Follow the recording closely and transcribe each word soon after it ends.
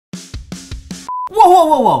Whoa, whoa,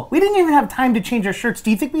 whoa, whoa. We didn't even have time to change our shirts.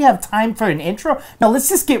 Do you think we have time for an intro? No, let's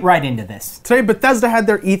just get right into this. Today, Bethesda had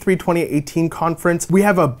their E3 2018 conference. We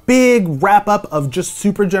have a big wrap up of just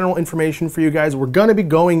super general information for you guys. We're gonna be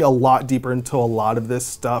going a lot deeper into a lot of this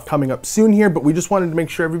stuff coming up soon here, but we just wanted to make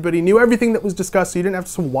sure everybody knew everything that was discussed so you didn't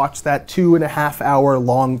have to watch that 2.5 hour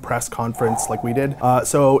long press conference like we did.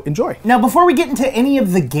 So enjoy. Now, before we get into any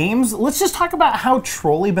of the games, let's just talk about how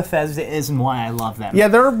trolly Bethesda is and why I love them. Yeah,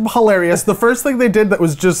 they're hilarious. The first thing they did that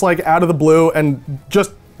was just like out of the blue and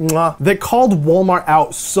just they called Walmart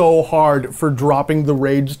out so hard for dropping the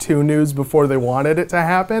Rage 2 news before they wanted it to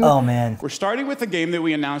happen. Oh man. We're starting with a game that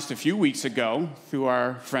we announced a few weeks ago through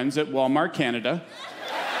our friends at Walmart Canada.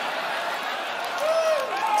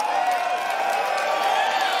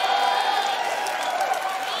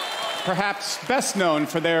 Perhaps best known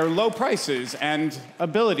for their low prices and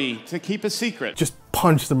ability to keep a secret. Just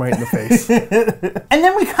punch them right in the face. And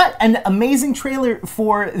then we got an amazing trailer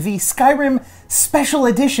for the Skyrim Special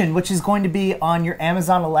Edition, which is going to be on your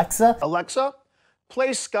Amazon Alexa. Alexa, play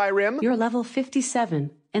Skyrim. You're level 57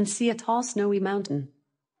 and see a tall snowy mountain.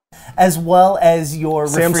 As well as your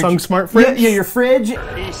Samsung smart fridge? Yeah, your fridge.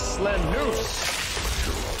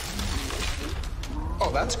 Oh,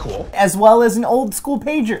 that's cool. As well as an old school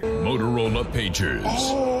pager. Motorola pagers.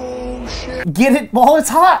 Oh, shit. Get it while it's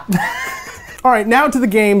hot. All right, now to the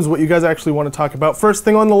games, what you guys actually want to talk about. First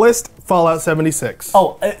thing on the list, Fallout 76.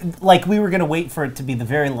 Oh, like we were gonna wait for it to be the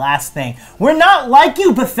very last thing. We're not like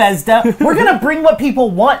you, Bethesda. We're gonna bring what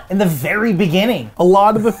people want in the very beginning. A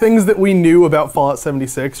lot of the things that we knew about Fallout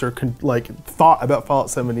 76 or thought about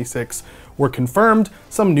Fallout 76 were confirmed.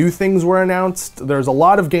 Some new things were announced. There's a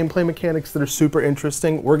lot of gameplay mechanics that are super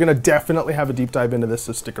interesting. We're gonna definitely have a deep dive into this,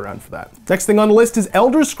 so stick around for that. Next thing on the list is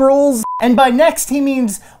Elder Scrolls. And by next, he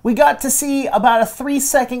means we got to see about a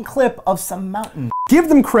 3-second clip of some mountain. Give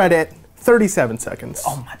them credit, 37 seconds.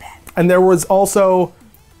 Oh, my bad. And there was also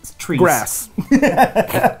Trees. grass.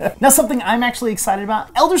 Now, something I'm actually excited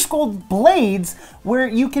about, Elder Scrolls Blades, where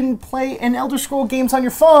you can play an Elder Scroll games on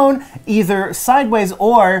your phone, either sideways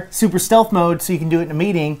or super stealth mode, so you can do it in a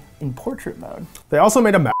meeting, in portrait mode. They also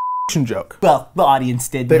made a joke. Well, the audience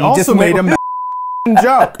did. They also made a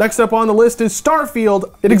joke. Next up on the list is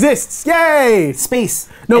Starfield. It exists. Yay! Space.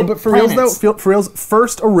 No, but for reals though, for reals,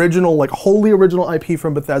 first original, like wholly original IP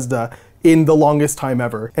from Bethesda in the longest time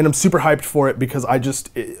ever. And I'm super hyped for it because I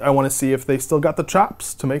want to see if they still got the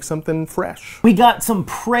chops to make something fresh. We got some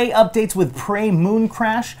Prey updates with Prey Moon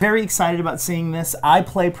Crash. Very excited about seeing this. I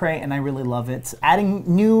play Prey and I really love it. Adding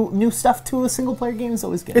new stuff to a single player game is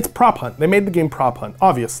always good. It's prop hunt. They made the game prop hunt,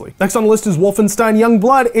 obviously. Next on the list is Wolfenstein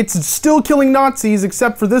Youngblood. It's still killing Nazis,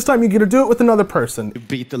 except for this time you get to do it with another person. You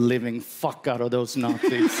beat the living fuck out of those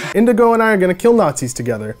Nazis. Indigo and I are gonna kill Nazis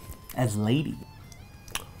together. As Lady.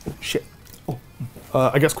 Oh, shit.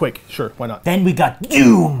 I guess Quake, sure, why not? Then we got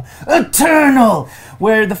Doom Eternal,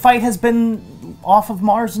 where the fight has been off of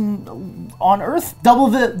Mars and on Earth. Double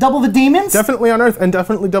the demons. Definitely on Earth, and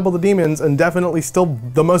definitely double the demons, and definitely still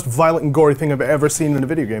the most violent and gory thing I've ever seen in a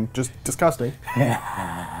video game. Just disgusting.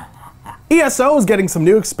 ESO is getting some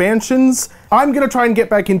new expansions. I'm gonna try and get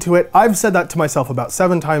back into it. I've said that to myself about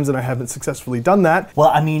 7 times and I haven't successfully done that. Well,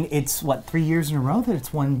 I mean, it's what, 3 years in a row that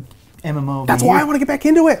it's won MMO. That's why I want to get back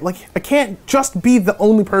into it. Like, I can't just be the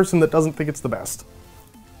only person that doesn't think it's the best.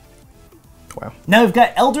 Wow. Now we've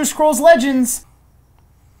got Elder Scrolls Legends.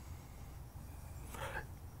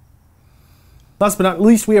 Last but not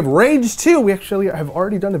least, we have Rage 2. We actually have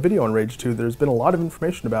already done a video on Rage 2. There's been a lot of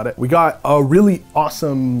information about it. We got a really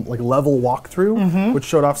awesome level walkthrough, which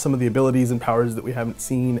showed off some of the abilities and powers that we haven't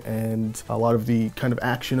seen and a lot of the kind of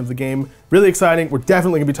action of the game. Really exciting. We're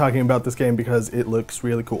definitely gonna be talking about this game because it looks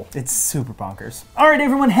really cool. It's super bonkers. All right,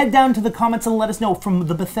 everyone, head down to the comments and let us know from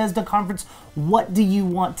the Bethesda conference, what do you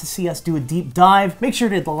want to see us do a deep dive? Make sure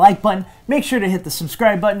to hit the like button. Make sure to hit the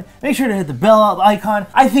subscribe button. Make sure to hit the bell icon.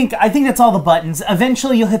 I think that's all the buttons.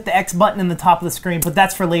 Eventually, you'll hit the X button in the top of the screen, but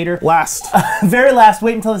that's for later. Last. Very last.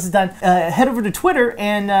 Wait until this is done. Head over to Twitter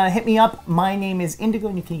and hit me up. My name is Indigo,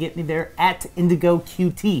 and you can get me there at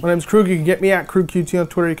IndigoQT. My name's Krug. You can get me at KrugQT on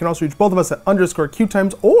Twitter. You can also reach both of us at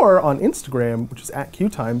 _QueueTimes or on Instagram, which is at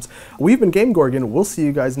QueueTimes. We've been GameGorgon. We'll see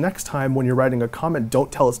you guys next time. When you're writing a comment,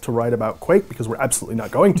 don't tell us to write about Quake because we're absolutely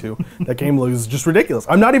not going to. That game looks just ridiculous.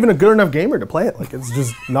 I'm not even a good enough gamer to play it. Like, it's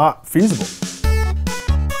just not feasible.